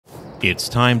It's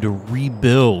time to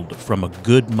rebuild from a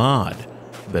good mod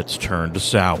that's turned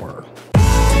sour.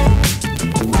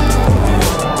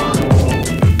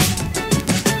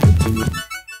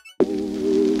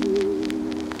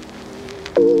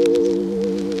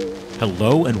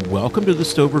 Hello and welcome to the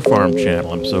Stover Farm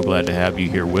channel. I'm so glad to have you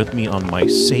here with me on my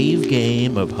save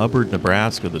game of Hubbard,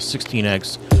 Nebraska, the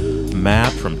 16X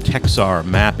map from Texar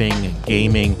Mapping and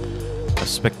Gaming. A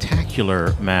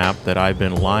spectacular map that I've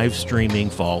been live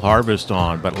streaming Fall Harvest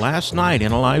on. But last night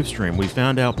in a live stream, we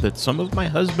found out that some of my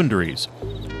husbandries,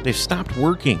 they've stopped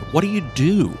working. What do you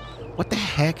do? What the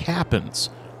heck happens?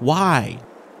 Why?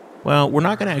 Well, we're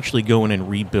not going to actually go in and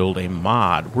rebuild a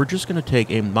mod. We're just going to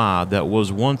take a mod that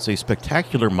was once a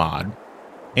spectacular mod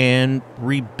and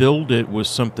rebuild it with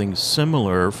something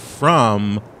similar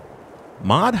from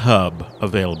ModHub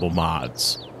available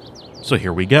mods. So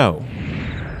here we go.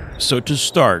 So to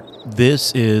start,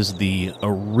 this is the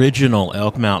original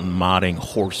Elk Mountain Modding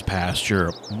horse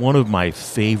pasture, one of my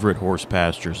favorite horse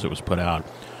pastures that was put out.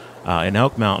 And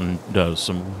Elk Mountain does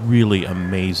some really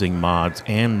amazing mods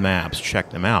and maps.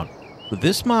 Check them out. But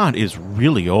this mod is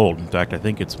really old. In fact, I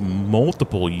think it's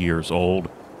multiple years old.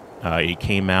 It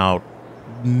came out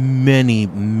many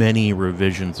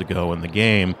revisions ago in the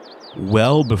game,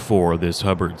 well before this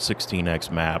Hubbard 16X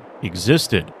map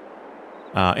existed.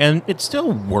 And it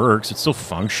still works, it still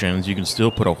functions, you can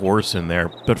still put a horse in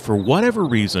there, but for whatever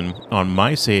reason, on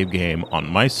my save game, on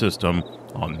my system,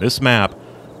 on this map,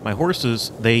 my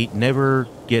horses, they never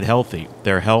get healthy.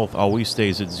 Their health always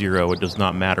stays at 0. It does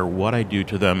not matter what I do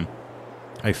to them.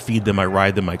 I feed them, I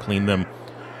ride them, I clean them.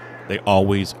 They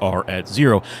always are at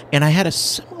 0. And I had a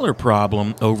similar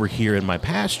problem over here in my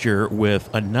pasture with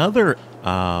another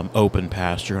open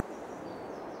pasture.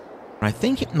 I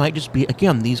think it might just be,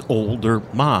 again, these older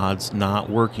mods not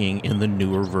working in the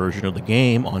newer version of the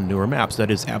game on newer maps.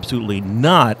 That is absolutely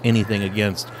not anything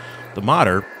against the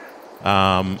modder.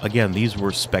 Again, these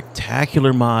were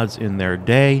spectacular mods in their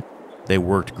day. They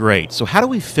worked great. So how do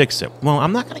we fix it? Well,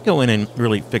 I'm not going to go in and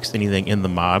really fix anything in the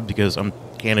mod because I'm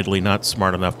candidly not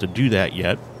smart enough to do that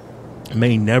yet.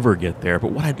 May never get there.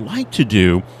 But what I'd like to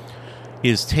do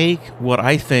is take what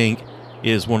I think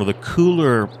is one of the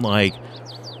cooler, like,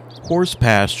 horse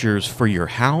pastures for your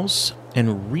house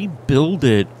and rebuild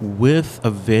it with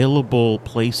available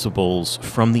placeables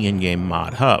from the in-game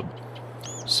mod hub.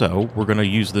 So we're going to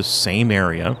use this same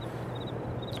area.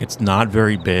 It's not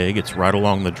very big. It's right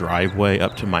along the driveway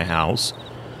up to my house.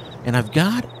 And I've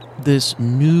got this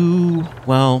new,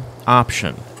 well,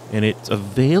 option. And it's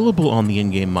available on the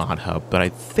in-game mod hub, but I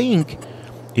think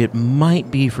it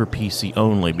might be for PC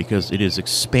only because it is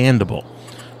expandable.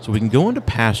 So we can go into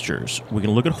pastures, we can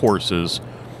look at horses,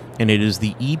 and it is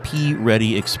the EP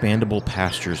Ready Expandable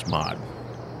Pastures mod.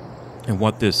 And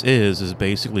what this is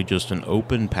basically just an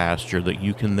open pasture that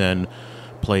you can then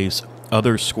place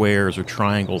other squares or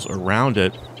triangles around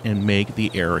it and make the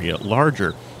area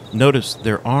larger. Notice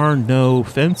there are no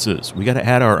fences. We got to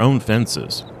add our own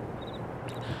fences.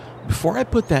 Before I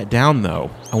put that down, though,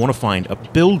 I want to find a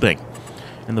building.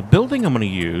 And the building I'm going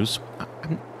to use,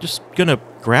 I'm just going to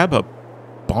grab a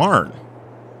barn,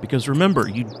 because remember,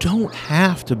 you don't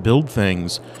have to build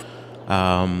things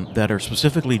that are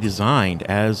specifically designed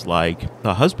as like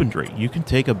a husbandry. You can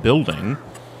take a building,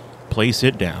 place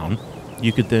it down.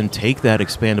 You could then take that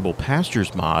expandable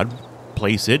pastures mod,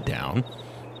 place it down,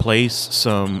 place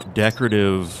some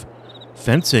decorative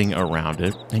fencing around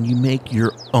it, and you make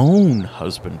your own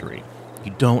husbandry.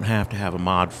 You don't have to have a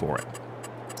mod for it.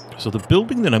 So the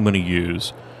building that I'm going to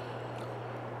use,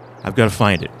 I've got to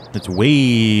find it. It's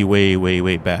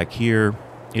way back here.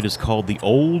 It is called the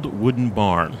Old Wooden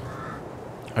Barn.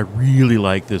 I really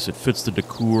like this. It fits the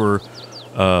decor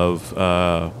of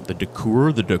the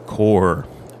decor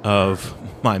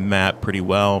of my map pretty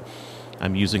well.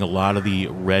 I'm using a lot of the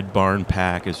red barn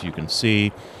pack, as you can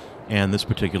see. And this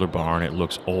particular barn, it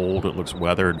looks old, it looks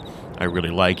weathered. I really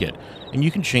like it. And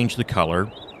you can change the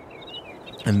color.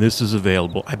 And this is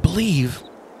available, I believe.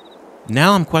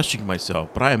 Now I'm questioning myself,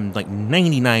 but I am like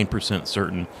 99%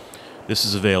 certain this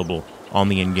is available on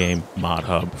the in-game mod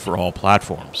hub for all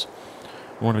platforms.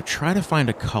 I want to try to find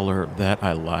a color that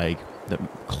I like, that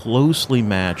closely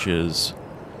matches.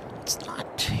 It's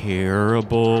not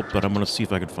terrible, but I'm going to see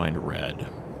if I can find red.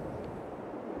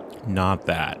 Not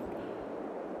that.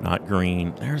 Not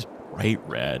green. There's bright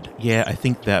red. Yeah, I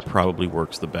think that probably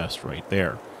works the best right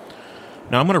there.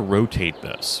 Now I'm going to rotate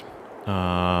this.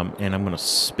 And I'm going to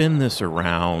spin this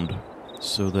around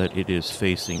so that it is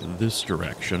facing this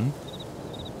direction.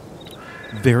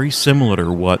 Very similar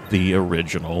to what the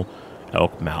original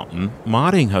Elk Mountain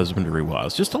Modding husbandry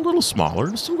was. Just a little smaller,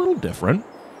 just a little different.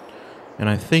 And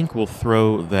I think we'll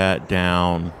throw that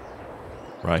down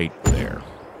right there.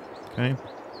 Okay.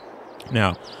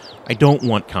 Now, I don't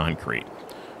want concrete.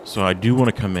 So I do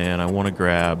want to come in. I want to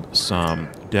grab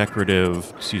some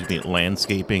decorative,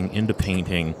 landscaping into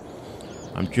painting.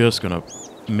 I'm just going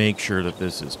to make sure that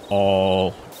this is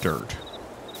all dirt.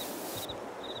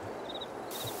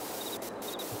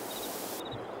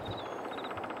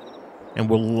 And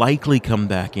we'll likely come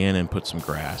back in and put some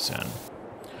grass in.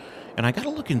 And I got to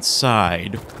look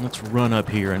inside. Let's run up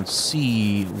here and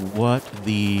see what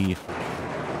the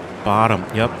bottom...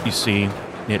 Yep, you see,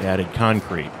 it added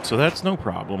concrete. So that's no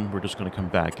problem. We're just going to come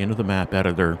back into the map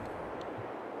editor.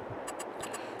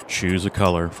 Choose a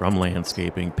color from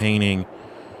landscaping, painting.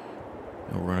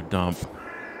 And we're going to dump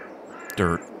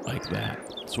dirt like that.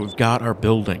 So we've got our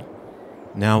building.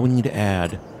 Now we need to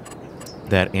add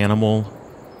that animal,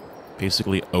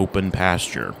 basically open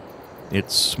pasture.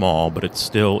 It's small, but it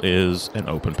still is an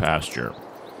open pasture.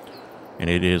 And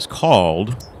it is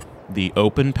called the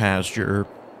Open Pasture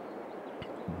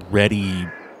Ready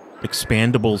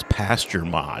Expandables Pasture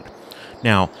Mod.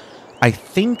 Now, I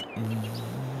think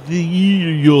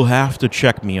you'll have to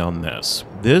check me on this.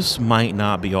 This might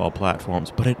not be all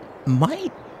platforms, but it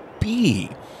might be.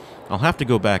 I'll have to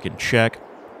go back and check.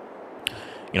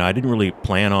 You know, I didn't really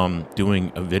plan on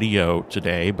doing a video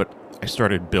today, but I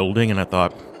started building and I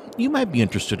thought, you might be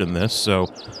interested in this,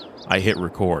 so I hit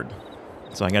record.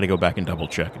 So I got to go back and double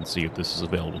check and see if this is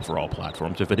available for all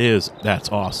platforms. If it is, that's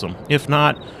awesome. If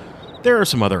not, there are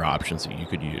some other options that you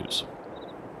could use.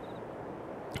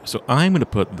 So I'm going to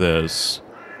put this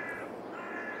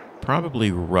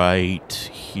probably right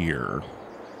here.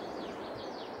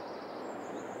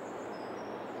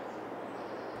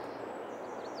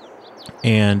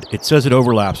 And it says it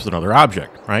overlaps with another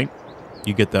object, right?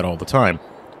 You get that all the time.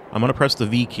 I'm going to press the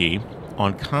V key.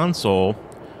 On console,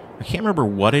 I can't remember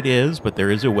what it is, but there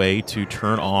is a way to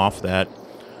turn off that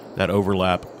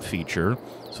overlap feature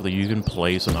so that you can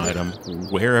place an item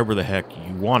wherever the heck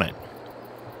you want it.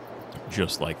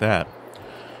 Just like that.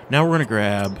 Now we're going to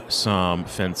grab some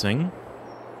fencing.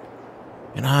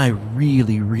 And I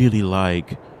really, really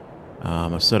like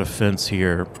a set of fence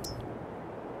here.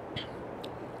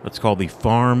 That's called the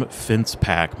Farm Fence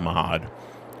Pack mod.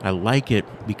 I like it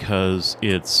because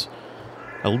it's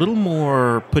a little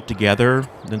more put together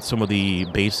than some of the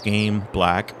base game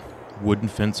black wooden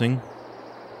fencing.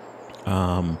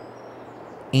 And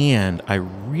I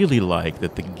really like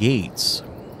that the gates,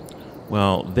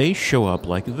 well, they show up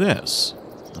like this.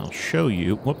 I'll show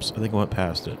you. Whoops, I think I went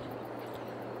past it.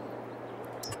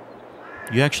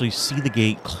 You actually see the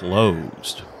gate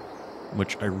closed,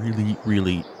 which I really,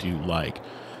 really do like.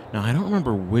 Now, I don't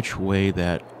remember which way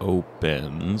that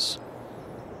opens.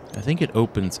 I think it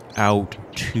opens out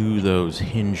to those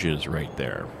hinges right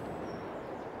there.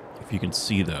 If you can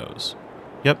see those.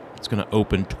 Yep, it's going to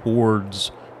open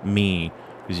towards me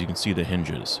because you can see the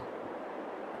hinges.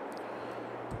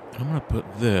 I'm going to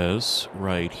put this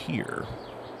right here.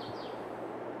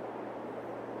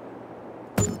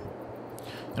 And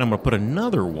I'm going to put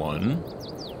another one...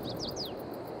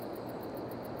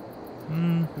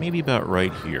 maybe about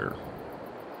right here.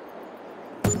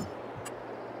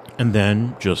 And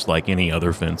then, just like any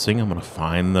other fencing, I'm going to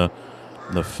find the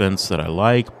fence that I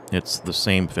like. It's the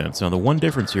same fence. Now, the one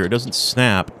difference here, it doesn't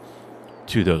snap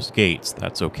to those gates.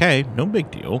 That's okay. No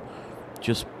big deal.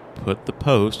 Just put the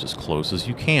post as close as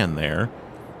you can there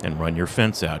and run your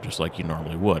fence out just like you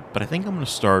normally would. But I think I'm going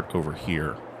to start over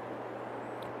here.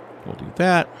 We'll do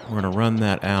that. We're going to run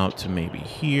that out to maybe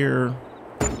here.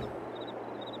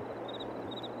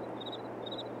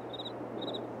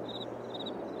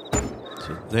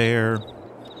 There.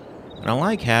 And I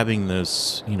like having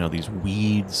this, you know, these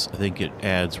weeds. I think it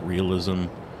adds realism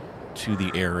to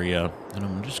the area. And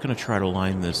I'm just going to try to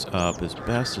line this up as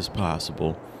best as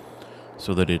possible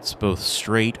so that it's both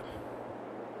straight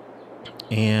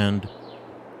and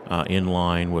in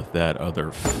line with that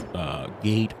other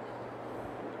gate.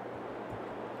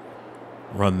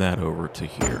 Run that over to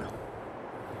here.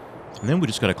 And then we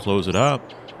just got to close it up.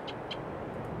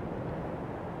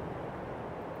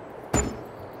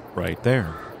 Right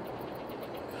there.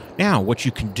 Now, what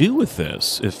you can do with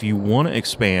this, if you want to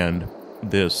expand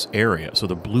this area, so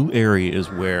the blue area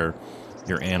is where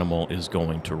your animal is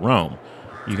going to roam,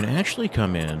 you can actually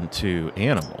come in to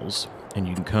animals, and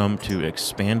you can come to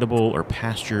expandable or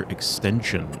pasture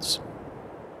extensions.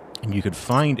 And you can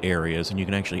find areas, and you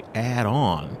can actually add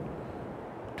on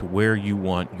to where you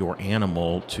want your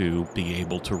animal to be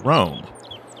able to roam.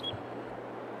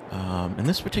 In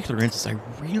this particular instance,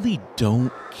 I really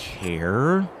don't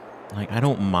care. Like, I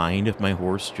don't mind if my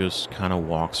horse just kind of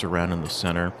walks around in the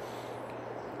center.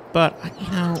 But,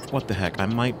 you know, what the heck, I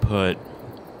might put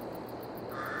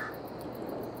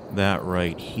that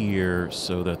right here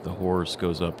so that the horse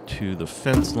goes up to the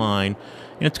fence line,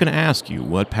 and it's going to ask you,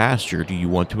 what pasture do you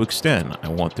want to extend? I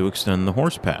want to extend the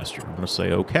horse pasture. I'm going to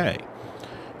say okay.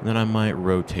 And then I might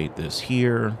rotate this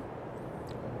here,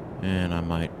 and I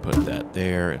might put that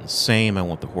there, and same, I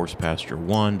want the horse pasture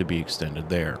 1 to be extended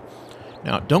there.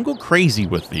 Now, don't go crazy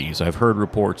with these. I've heard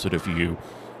reports that if you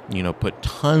put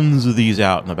tons of these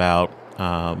out and about,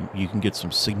 you can get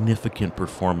some significant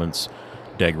performance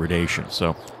degradation.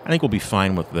 So I think we'll be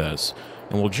fine with this.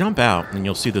 And we'll jump out, and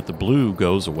you'll see that the blue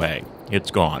goes away.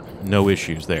 It's gone. No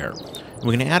issues there. And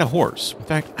we're going to add a horse. In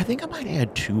fact, I think I might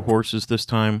add 2 horses this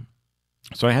time.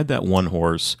 So I had that 1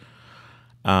 horse.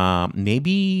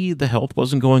 Maybe the health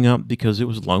wasn't going up because it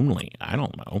was lonely. I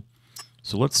don't know.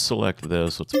 So let's select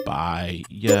this. Let's buy.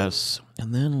 Yes.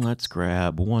 And then let's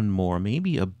grab 1 more.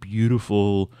 Maybe a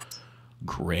beautiful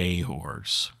gray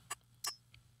horse.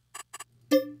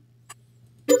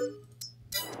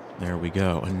 There we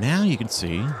go. And now you can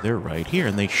see they're right here.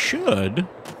 And they should,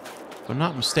 if I'm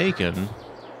not mistaken,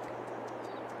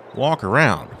 walk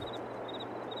around.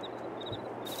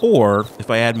 Or,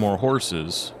 if I add more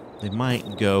horses, they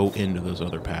might go into those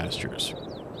other pastures.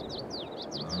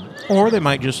 Or they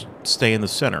might just stay in the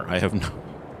center. I have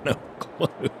no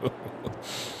clue.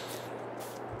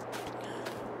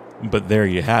 But there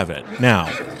you have it.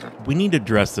 Now, we need to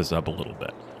dress this up a little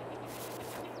bit.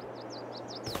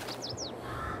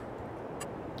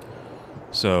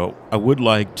 So I would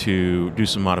like to do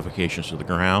some modifications to the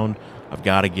ground. I've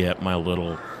got to get my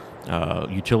little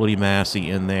utility massey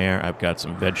in there. I've got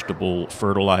some vegetable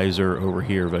fertilizer over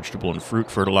here, vegetable and fruit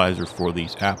fertilizer for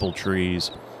these apple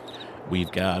trees.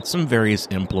 We've got some various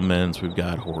implements. We've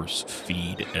got horse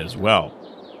feed as well.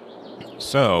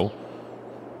 So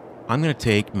I'm going to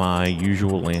take my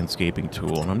usual landscaping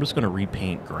tool, and I'm just going to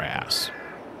repaint grass.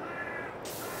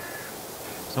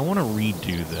 So I want to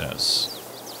redo this.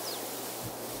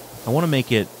 I want to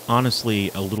make it,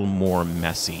 honestly, a little more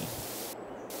messy.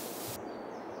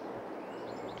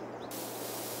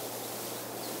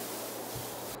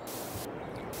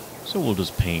 So we'll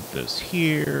just paint this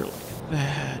here, like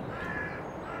that.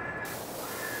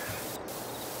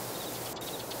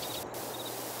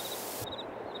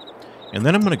 And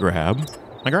then I'm going to grab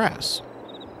my grass.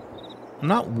 I'm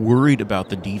not worried about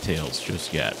the details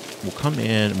just yet. We'll come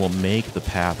in and we'll make the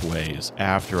pathways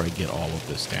after I get all of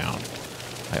this down.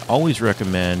 I always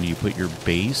recommend you put your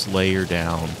base layer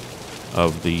down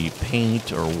of the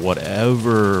paint or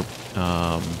whatever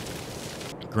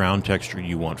ground texture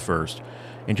you want first,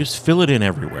 and just fill it in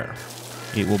everywhere.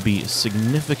 It will be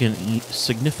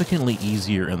significantly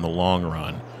easier in the long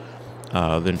run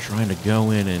than trying to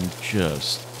go in and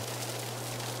just,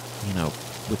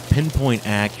 with pinpoint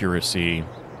accuracy,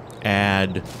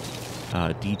 add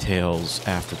details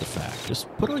after the fact. Just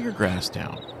put all your grass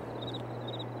down.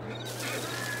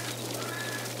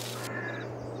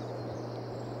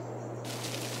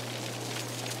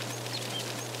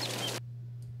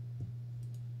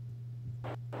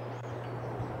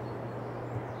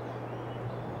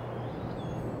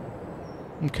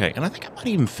 Okay, and I think I might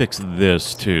even fix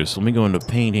this too. So let me go into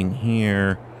painting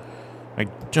here. I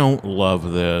don't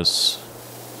love this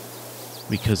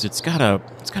because it's got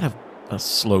a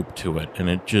slope to it, and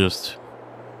it's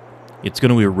going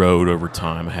to erode over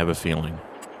time, I have a feeling.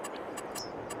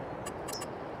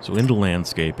 So into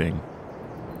landscaping,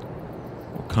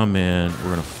 we'll come in, we're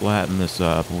going to flatten this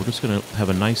up, and we're just going to have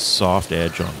a nice soft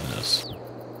edge on this.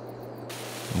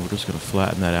 And we're just going to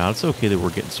flatten that out. It's okay that we're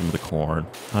getting some of the corn.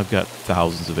 I've got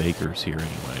thousands of acres here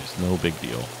anyways. No big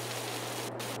deal.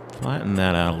 Flatten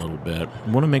that out a little bit.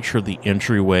 We want to make sure the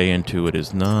entryway into it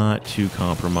is not too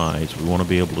compromised. We want to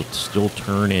be able to still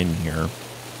turn in here.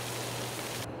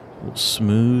 We'll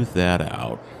smooth that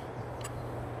out.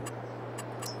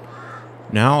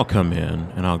 Now I'll come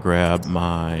in and I'll grab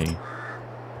my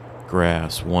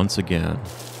grass once again.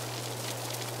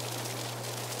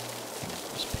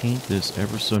 Paint this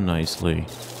ever so nicely,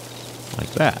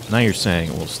 like that. Now you're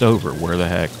saying, well, Stover,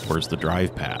 where's the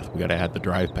drive path? We got to add the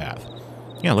drive path.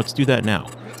 Yeah, let's do that now.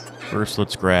 First,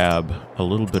 let's grab a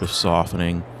little bit of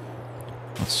softening.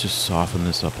 Let's just soften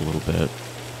this up a little bit.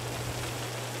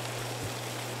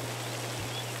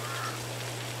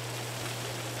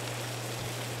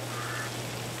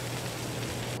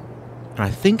 And I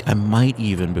think I might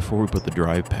even, before we put the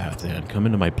drive path in, come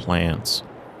into my plants.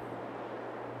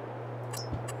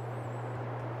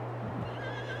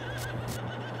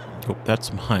 Oh,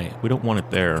 we don't want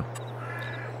it there.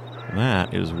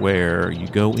 That is where you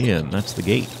go in. That's the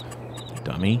gate,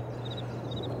 dummy.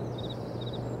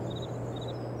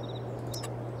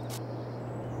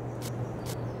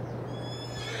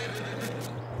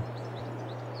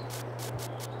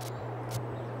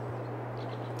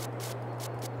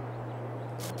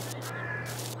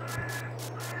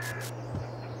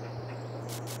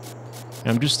 And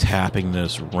I'm just tapping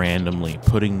this randomly,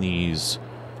 putting these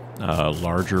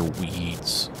larger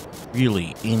weeds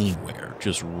really anywhere,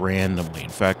 just randomly. In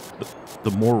fact,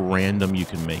 the more random you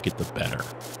can make it, the better.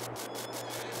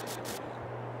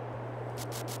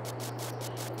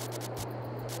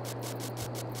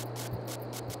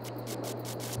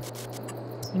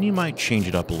 And you might change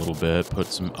it up a little bit, put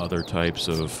some other types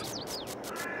of,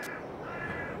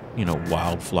 you know,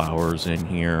 wildflowers in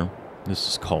here. This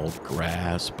is called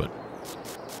grass, but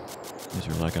these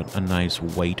are like a nice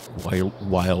white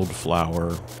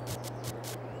wildflower.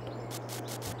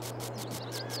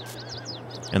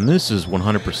 And this is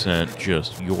 100%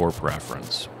 just your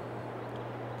preference.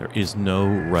 There is no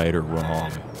right or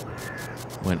wrong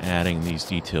when adding these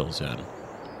details in.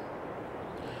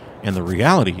 And the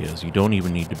reality is, you don't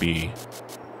even need to be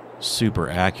super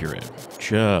accurate.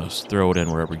 Just throw it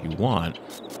in wherever you want.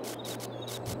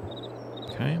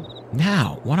 Okay?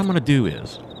 Now, what I'm going to do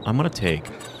is, I'm going to take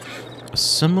a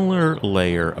similar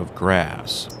layer of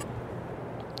grass,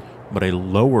 but a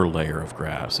lower layer of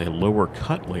grass, a lower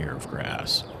cut layer of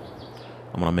grass.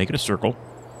 I'm going to make it a circle.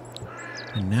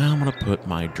 And now I'm going to put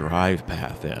my drive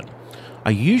path in.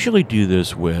 I usually do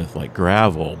this with, like,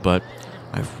 gravel, but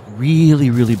I've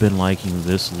really been liking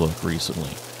this look recently.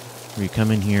 Where you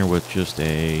come in here with just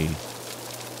a,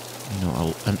 you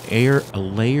know, a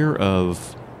layer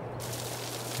of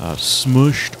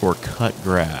smushed or cut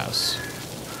grass.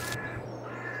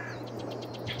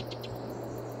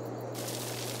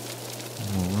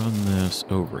 And we'll run this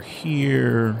over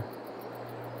here.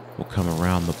 We'll come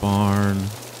around the barn.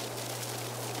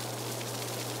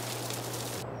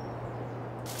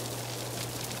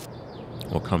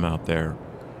 We'll come out there.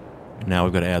 Now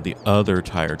we've got to add the other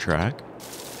tire track.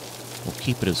 We'll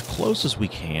keep it as close as we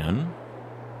can.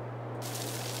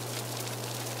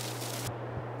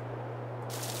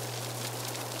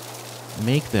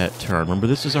 Make that turn. Remember,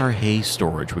 this is our hay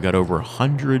storage. We got over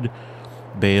 100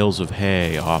 bales of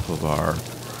hay off of our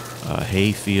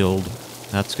hay field.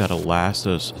 That's got to last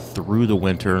us through the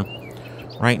winter.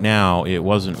 Right now, it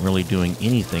wasn't really doing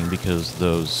anything because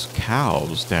those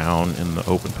cows down in the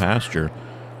open pasture,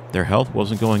 their health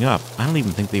wasn't going up. I don't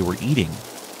even think they were eating.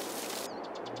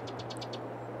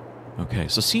 Okay,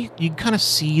 so see, you kind of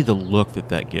see the look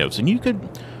that gives. And you could,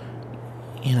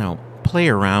 you know, play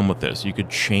around with this. You could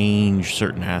change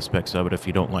certain aspects of it if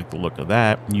you don't like the look of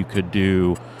that. You could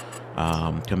do,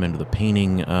 come into the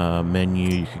painting menu,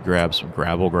 you could grab some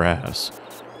gravel grass.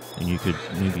 And you could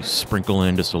maybe sprinkle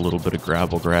in just a little bit of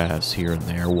gravel grass here and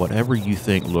there. Whatever you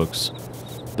think looks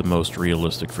the most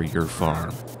realistic for your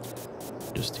farm.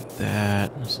 Just do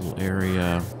that, this little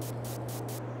area.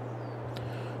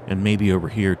 And maybe over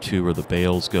here too, where the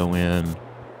bales go in.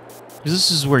 Because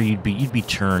this is where you'd be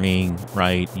turning,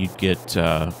 right? You'd get, you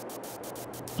know,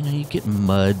 you'd get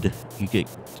mud, you'd get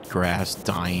grass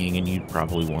dying, and you'd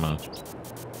probably want to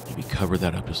maybe cover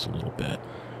that up just a little bit.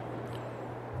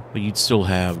 But you'd still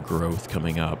have growth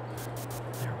coming up.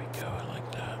 There we go, I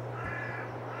like that.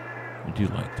 I do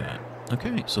like that.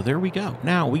 Okay, so there we go.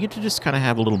 Now, we get to just kind of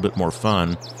have a little bit more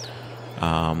fun.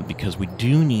 Because we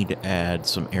do need to add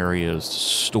some areas to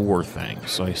store things.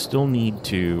 So I still need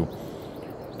to...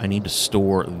 I need to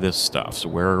store this stuff. So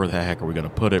where the heck are we going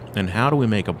to put it? And how do we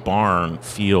make a barn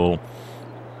feel,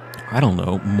 I don't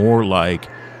know, more like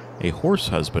a horse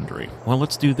husbandry? Well,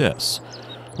 let's do this.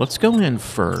 Let's go in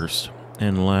first,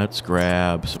 and let's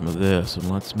grab some of this,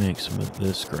 and let's make some of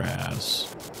this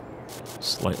grass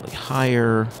slightly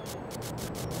higher.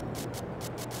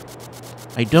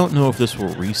 I don't know if this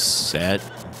will reset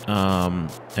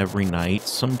every night.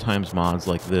 Sometimes mods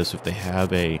like this, if they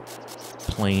have a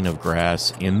plane of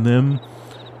grass in them,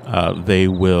 they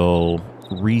will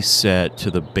reset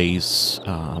to the base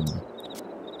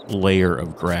layer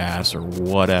of grass or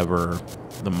whatever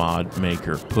the mod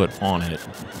maker put on it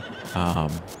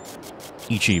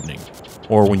each evening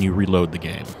or when you reload the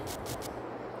game.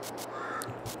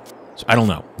 So I don't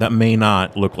know. That may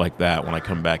not look like that when I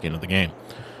come back into the game.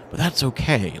 But that's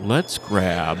okay. Let's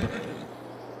grab...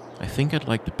 I think I'd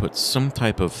like to put some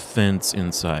type of fence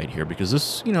inside here because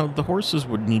this, you know, the horses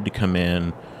would need to come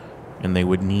in and they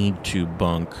would need to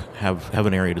bunk, have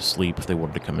an area to sleep if they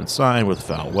wanted to come inside with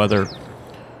foul weather.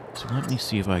 So let me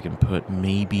see if I can put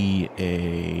maybe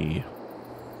a...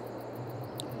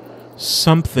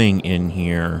 something in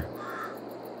here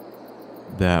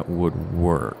that would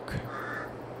work.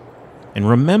 And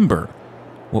remember,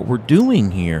 what we're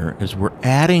doing here is we're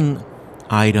adding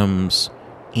items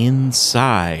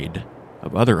inside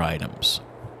of other items.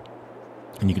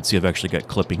 And you can see I've actually got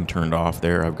clipping turned off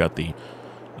there. I've got the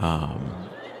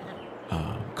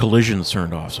collisions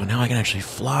turned off. So now I can actually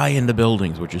fly into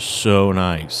buildings, which is so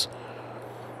nice.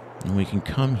 And we can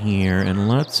come here and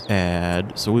let's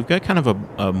add... So we've got kind of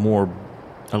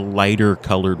a lighter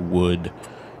colored wood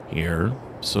here.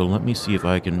 So let me see if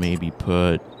I can maybe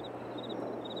put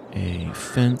a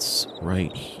fence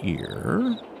right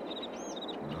here.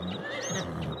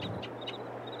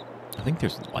 I think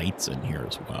there's lights in here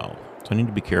as well. So I need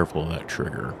to be careful of that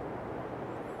trigger.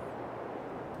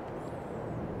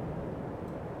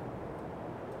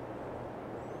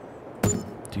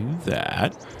 Do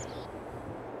that.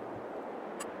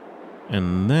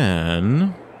 And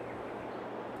then...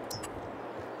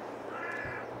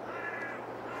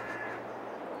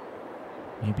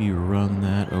 maybe run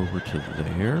that over to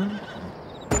there.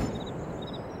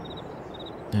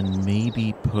 And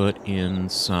maybe put in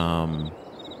some...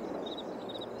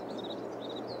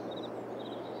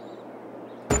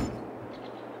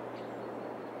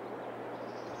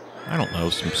 I don't know,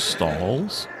 some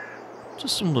stalls.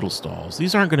 Just some little stalls.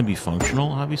 These aren't going to be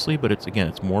functional, obviously, but it's, again,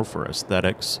 it's more for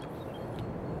aesthetics.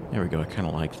 There we go, I kind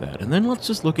of like that. And then let's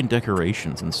just look in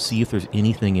decorations and see if there's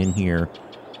anything in here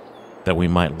that we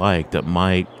might like, that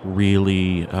might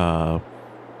really, you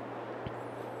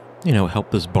know, help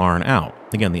this barn out.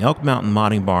 Again, the Elk Mountain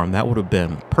Modding barn, that would have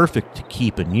been perfect to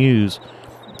keep and use.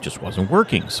 It just wasn't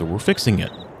working, so we're fixing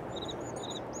it.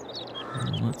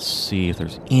 Let's see if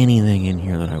there's anything in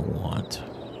here that I want.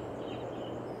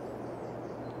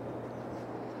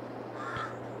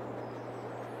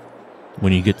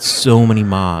 When you get so many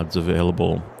mods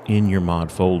available in your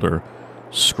mod folder,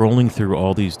 scrolling through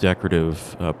all these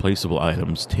decorative placeable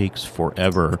items takes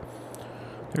forever.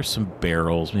 There's some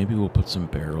barrels. Maybe we'll put some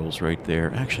barrels right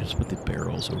there. Actually, let's put the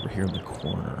barrels over here in the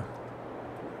corner.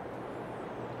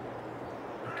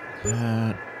 Like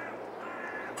that.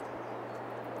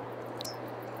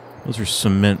 Those are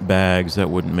cement bags.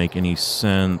 That wouldn't make any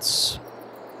sense.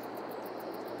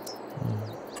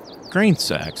 Grain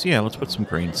sacks. Yeah, let's put some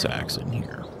grain sacks in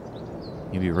here.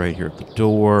 Maybe right here at the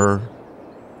door.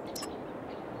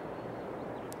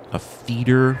 A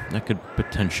feeder that could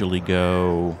potentially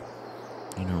go,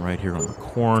 you know, right here on the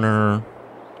corner.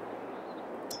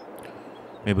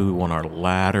 Maybe we want our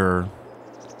ladder.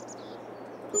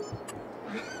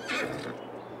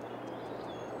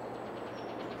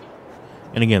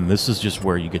 And again, this is just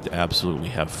where you get to absolutely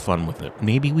have fun with it.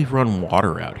 Maybe we run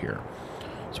water out here.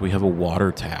 So we have a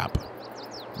water tap.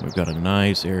 We've got a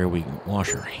nice area we can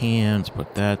wash our hands,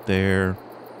 put that there.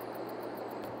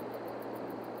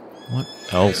 What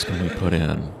else can we put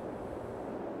in?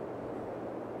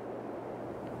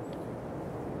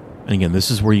 And again,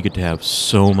 this is where you get to have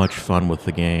so much fun with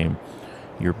the game.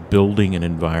 You're building an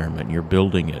environment. You're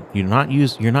building it. You're not, you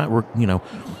know,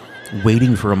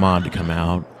 waiting for a mod to come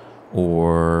out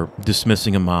or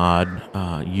dismissing a mod.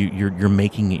 You're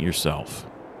making it yourself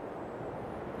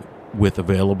with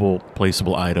available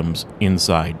placeable items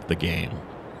inside the game.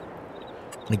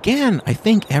 And again, I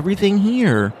think everything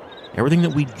here, everything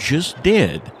that we just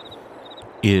did,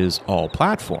 is all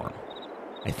platform.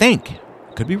 I think.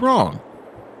 Could be wrong,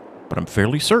 but I'm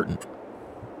fairly certain.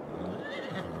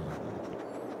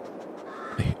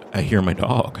 I hear my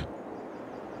dog.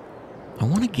 I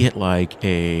want to get like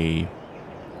maybe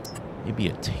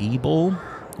a table.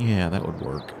 Yeah, that would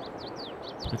work.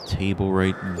 Put a table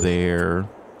right there.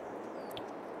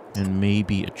 And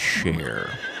maybe a chair.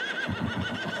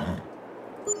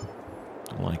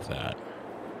 Like that.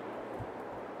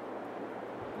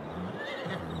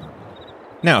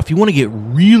 Now, if you want to get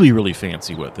really, really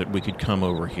fancy with it, we could come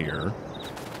over here.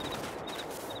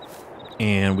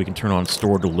 And we can turn on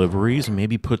store deliveries and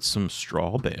maybe put some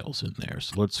straw bales in there.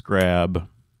 So let's grab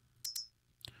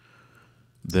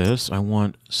this. I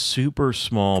want super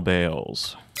small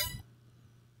bales.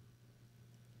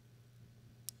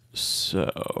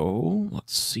 So,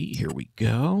 let's see. Here we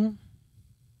go.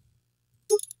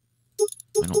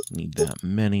 I don't need that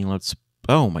many. Let's...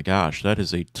 Oh my gosh, that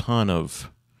is a ton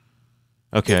of...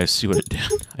 Okay, I see what it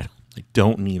did. I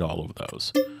don't need all of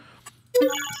those. Let's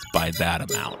buy that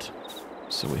amount.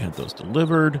 So we had those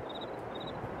delivered.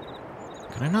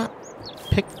 Can I not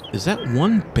pick... Is that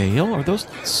one bale? Are those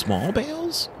small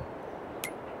bales?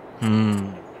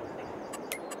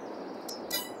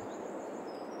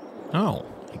 Oh,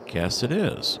 I guess it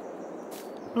is.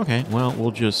 Okay, well,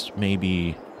 we'll just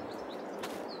maybe...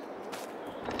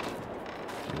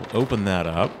 We'll open that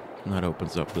up. And that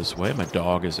opens up this way. My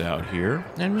dog is out here.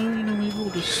 And, you know, maybe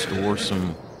we'll just store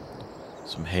some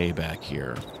hay back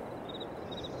here.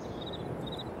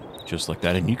 Just like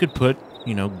that. And you could put,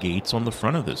 you know, gates on the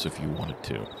front of this if you wanted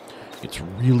to. It's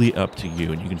really up to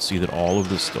you. And you can see that all of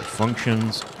this still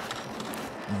functions.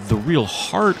 The real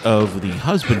heart of the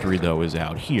husbandry, though, is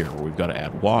out here, where we've got to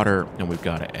add water and we've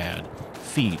got to add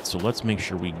feed. So let's make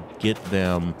sure we get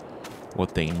them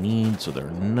what they need so they're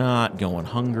not going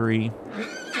hungry.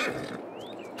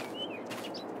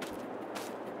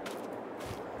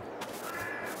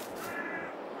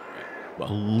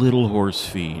 A little horse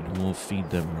feed. We'll feed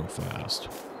them real fast.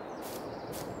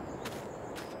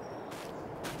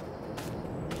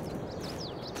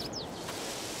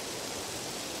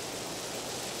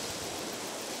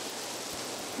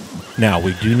 Now,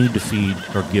 we do need to feed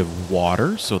or give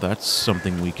water, so that's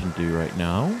something we can do right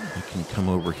now. I can come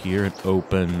over here and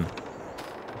open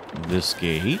this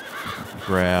gate.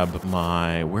 Grab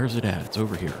my... Where's it at? It's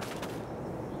over here.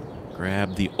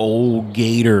 Grab the old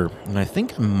gator. And I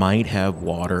think I might have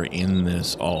water in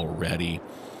this already.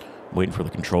 Waiting for the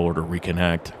controller to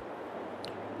reconnect.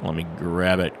 Let me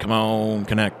grab it. Come on,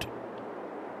 connect.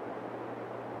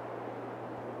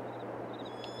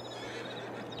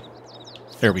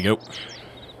 There we go.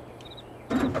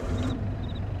 And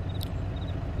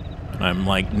I'm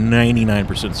like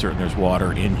 99% certain there's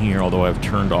water in here, although I've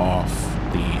turned off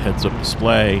the heads-up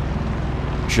display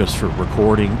just for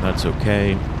recording. That's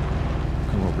okay.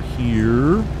 Come over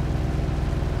here.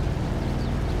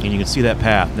 And you can see that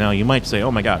path. Now, you might say, oh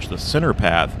my gosh, the center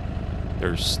path,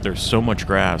 there's so much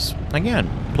grass. Again,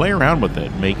 play around with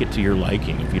it. Make it to your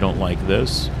liking. If you don't like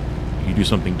this, you do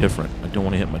something different. I don't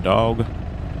want to hit my dog.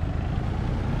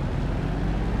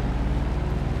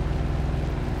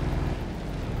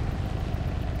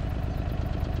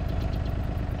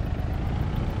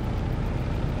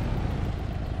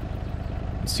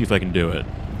 Let's see if I can do it.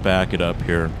 Back it up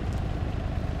here.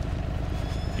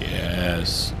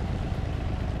 Yes.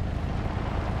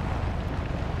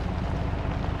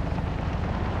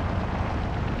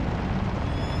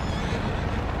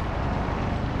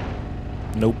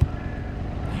 Nope.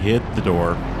 Hit the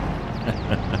door.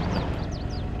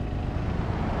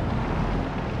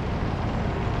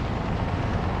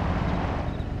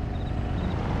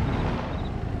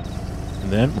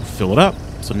 And then we'll fill it up.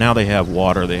 So now they have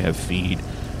water, they have feed.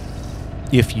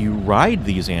 If you ride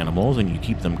these animals and you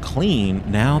keep them clean,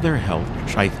 now their health,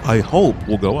 which I hope,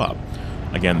 will go up.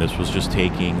 Again, this was just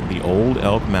taking the old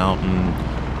Elk Mountain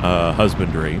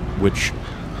husbandry, which,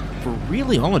 for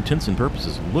really all intents and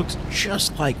purposes, looks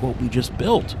just like what we just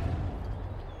built.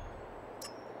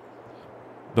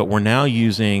 But we're now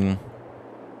using,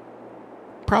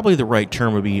 probably the right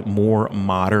term would be more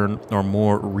modern or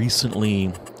more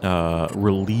recently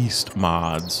released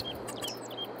mods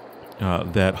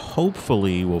that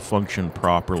hopefully will function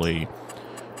properly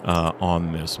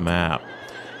on this map.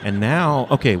 And now,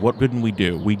 okay, what didn't we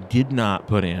do? We did not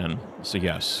put in, so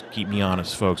yes, keep me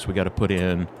honest, folks, we got to put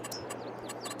in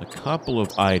a couple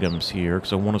of items here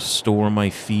because I want to store my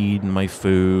feed and my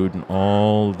food and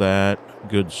all that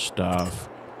good stuff.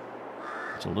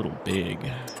 It's a little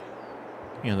big.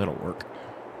 Yeah, that'll work.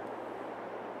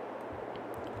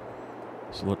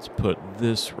 So let's put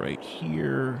this right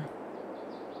here.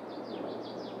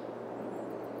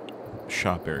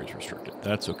 Shop area is restricted.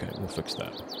 That's okay. We'll fix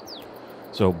that.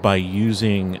 So by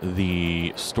using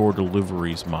the store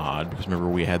deliveries mod, because remember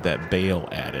we had that bale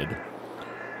added,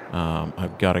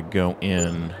 I've got to go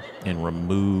in and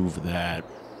remove that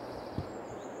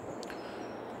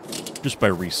just by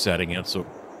resetting it. So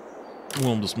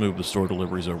we'll just move the store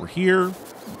deliveries over here.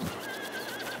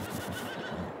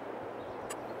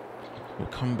 We'll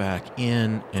come back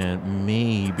in and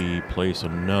maybe place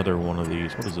another one of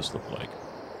these. What does this look like?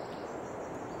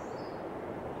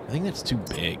 I think that's too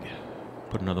big.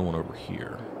 Put another one over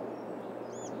here.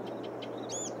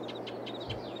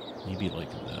 Maybe like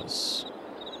this.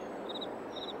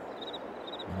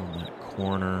 On that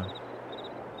corner.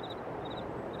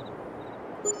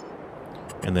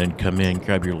 And then come in,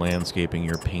 grab your landscaping,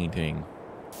 your painting.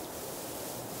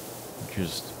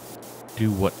 Just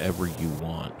do whatever you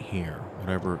want here.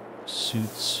 Whatever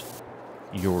suits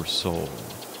your soul.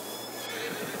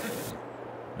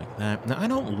 Like that. Now, I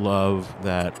don't love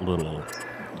that little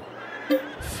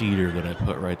feeder that I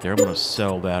put right there. I'm going to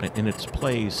sell that. In its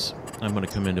place, I'm going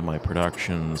to come into my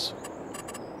productions.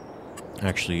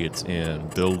 Actually, it's in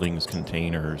buildings,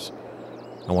 containers.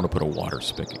 I want to put a water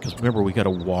spigot. Because remember, we got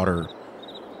a water...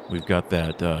 We've got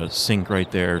that sink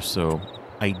right there. So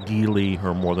ideally,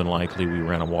 or more than likely, we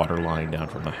ran a water line down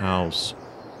from the house.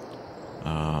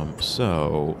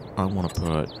 So I want to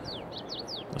put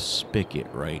a spigot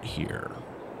right here.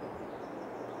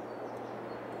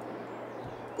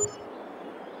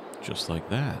 Just like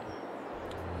that.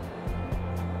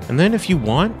 And then if you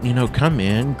want, you know, come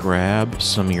in, grab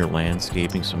some of your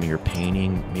landscaping, some of your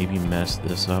painting, maybe mess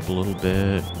this up a little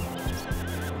bit.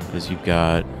 Because you've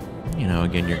got, you know,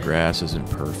 again, your grass isn't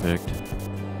perfect.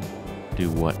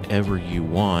 Do whatever you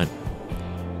want.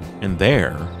 And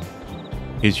there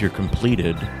is your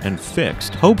completed and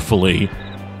fixed, hopefully,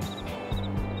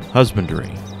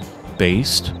 husbandry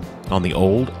based on the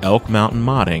old Elk Mountain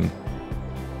Modding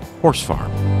horse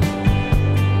farm.